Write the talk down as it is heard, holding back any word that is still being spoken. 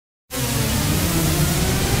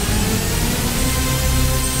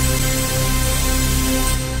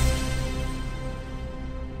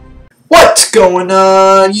What's going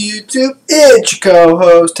on, YouTube? It's your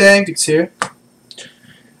co-host Tactics here,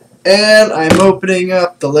 and I'm opening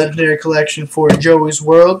up the Legendary Collection for Joey's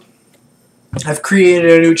World. I've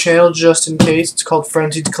created a new channel just in case. It's called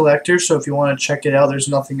Frenzied Collector, so if you want to check it out, there's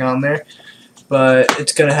nothing on there. But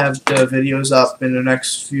it's going to have the videos up in the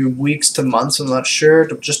next few weeks to months, I'm not sure.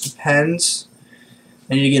 It just depends.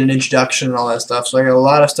 And you get an introduction and all that stuff, so I got a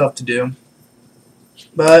lot of stuff to do.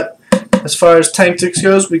 But as far as Tactics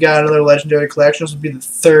goes, we got another Legendary Collection. This will be the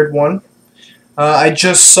third one. I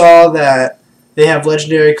just saw that they have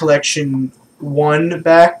Legendary Collection 1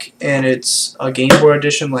 back, and it's a Game Boy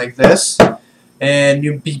edition like this. And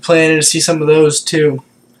you'd be planning to see some of those too.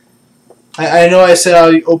 I know I said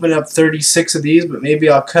I'll open up 36 of these, but maybe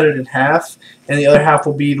I'll cut it in half, and the other half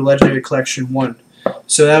will be the Legendary Collection 1.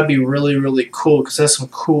 So that would be really, really cool, because there's some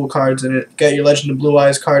cool cards in it. Got your Legend of Blue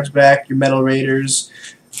Eyes cards back, your Metal Raiders,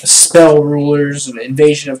 Spell Rulers, and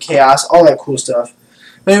Invasion of Chaos, all that cool stuff.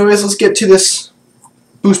 But anyways, let's get to this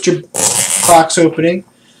booster box opening.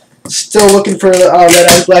 Still looking for Red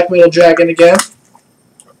Eyes Black Metal Dragon again.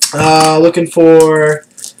 Looking for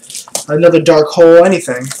another Dark Hole,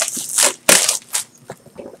 anything.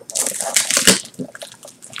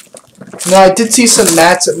 Now, I did see some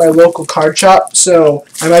mats at my local card shop, so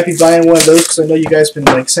I might be buying one of those because I know you guys have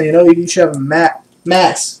been like saying, oh, you should have a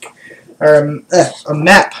mask. Or a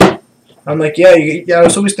map. I'm like, yeah, I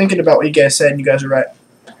was always thinking about what you guys said, and you guys are right.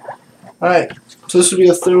 Alright, so this will be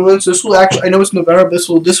the third one. So this will actually, I know it's November,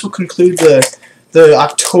 but this will conclude the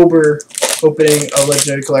October opening of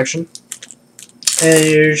Legendary Collection. And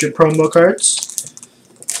here's your promo cards.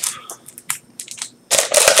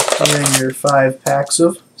 And then your 5 packs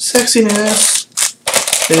of sexiness.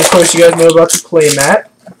 Then of course you guys know about the play mat.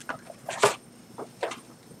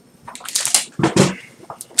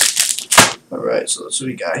 Alright, so that's what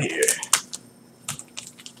we got here.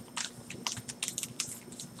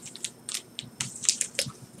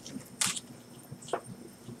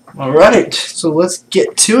 Alright, so let's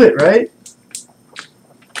get to it, right?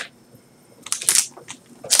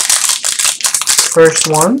 First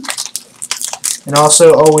one. And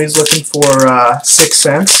also always looking for 6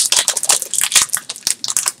 cents.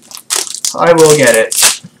 I will get it.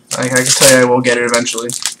 I can tell you I will get it eventually.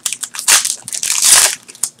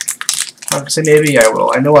 I'm going to say maybe I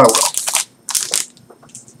will. I know I will.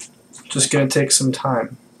 Just going to take some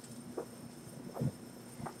time.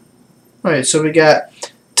 Alright, so we got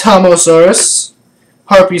Tomosaurus,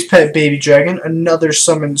 Harpy's Pet Baby Dragon, another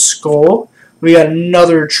Summoned Skull. We got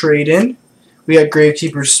another Trade-In. We got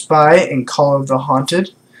Gravekeeper's Spy and Call of the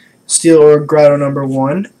Haunted. Steel Ore Grotto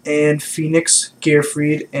 #1, and Phoenix,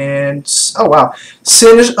 Gearfried, and oh wow,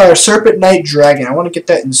 Serpent Knight Dragon. I want to get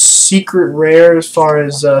that in secret rare as far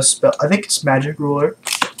as spell. I think it's Magic Ruler.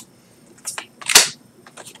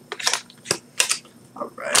 All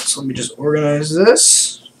right, so let me just organize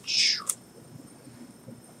this.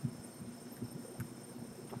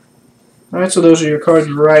 All right, so those are your cards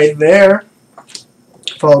right there,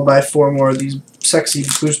 followed by 4 more of these sexy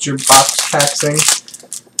booster box pack things.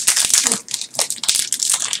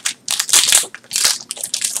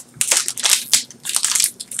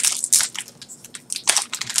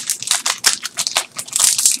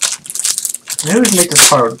 Maybe we can make this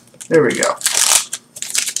hard. There we go.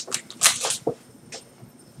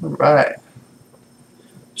 Alright.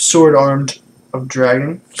 Sword Arm of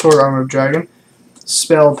Dragon.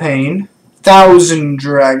 Spell Pain. Thousand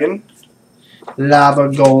Dragon. Lava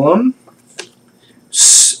Golem.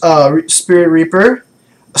 Spirit Reaper.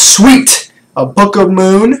 Sweet! A Book of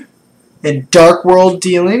Moon. And Dark World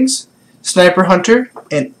Dealings. Sniper Hunter.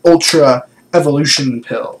 And Ultra Evolution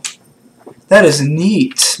Pill. That is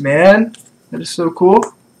neat, man. That is so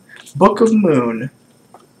cool. Book of Moon.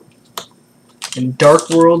 And Dark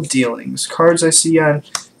World Dealings. Cards I see on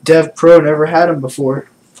Dev Pro, never had them before.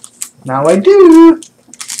 Now I do!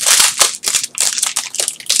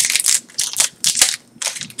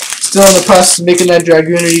 Still in the process of making that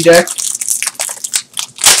Dragoonity deck.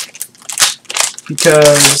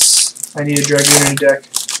 Because I need a Dragoonity deck.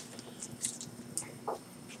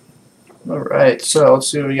 Alright, so let's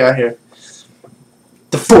see what we got here.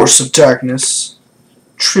 The Force of Darkness,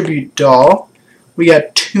 Tribute Doll, we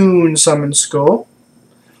got Toon Summoned Skull,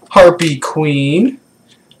 Harpy Queen,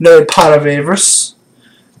 another Pot of Avarice,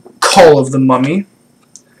 Call of the Mummy,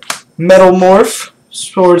 Metal Morph,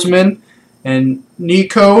 Swordsman, and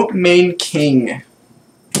Nico Main King.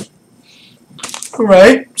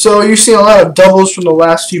 Alright, so you're seeing a lot of doubles from the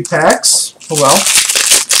last few packs. Oh well.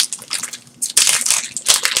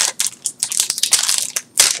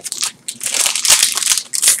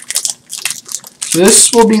 So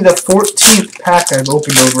this will be the 14th pack I've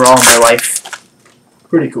opened overall in my life.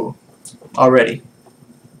 Pretty cool. Already.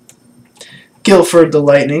 Guilford the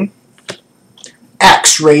Lightning.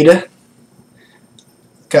 Axe Raider.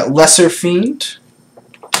 Got Lesser Fiend.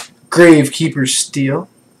 Gravekeeper Steel.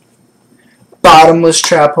 Bottomless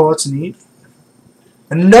Trap Hole, that's neat.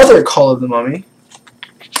 Another Call of the Mummy.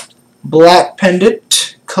 Black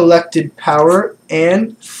Pendant, Collected Power,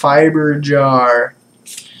 and Fiber Jar.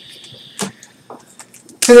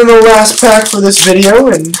 And then the last pack for this video,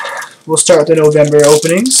 and we'll start the November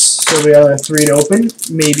openings. So we have 3 to open,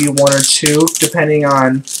 maybe 1 or 2, depending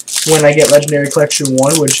on when I get Legendary Collection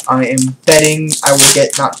 1, which I am betting I will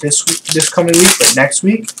get not this week, this coming week, but next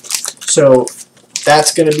week. So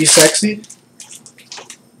that's going to be sexy.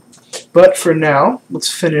 But for now, let's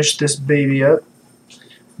finish this baby up.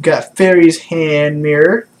 We've got Fairy's Hand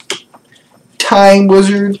Mirror, Time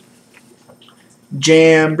Wizard,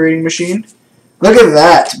 Jam Breeding Machine. Look at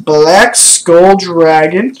that. Black Skull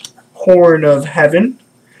Dragon, Horn of Heaven,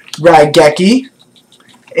 Raigeki,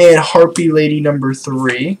 and Harpy Lady number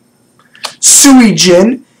 3.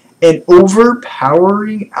 Suijin, and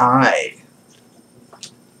Overpowering Eye.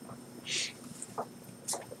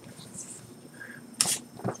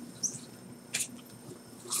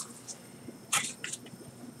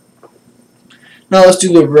 Now let's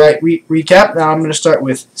do the recap. Now I'm going to start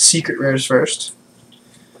with Secret Rares first.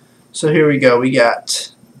 So here we go. We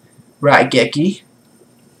got Raigeki,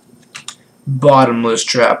 Bottomless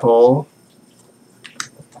Trap Hole,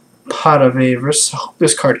 Pot of Avarice. I hope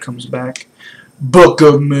this card comes back. Book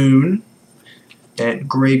of Moon, and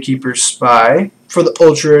Gravekeeper Spy. For the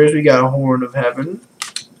Ultra Rares, we got a Horn of Heaven,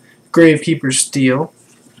 Gravekeeper Steel,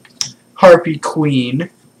 Harpy Queen,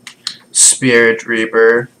 Spirit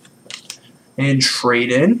Reaper, and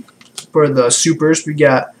Trade In. For the Supers, we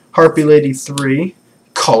got Harpy Lady 3,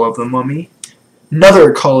 Call of the Mummy,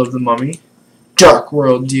 another Call of the Mummy, Dark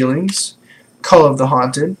World Dealings, Call of the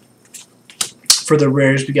Haunted. For the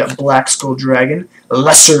Rares, we got Black Skull Dragon,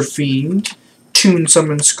 Lesser Fiend, Toon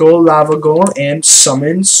Summon Skull, Lava Golem, and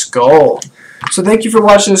Summon Skull. So thank you for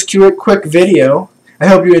watching this quick video. I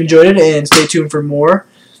hope you enjoyed it, and stay tuned for more.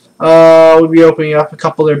 We'll be opening up a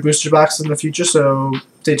couple of their booster boxes in the future, so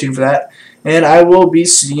stay tuned for that. And I will be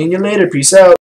seeing you later. Peace out.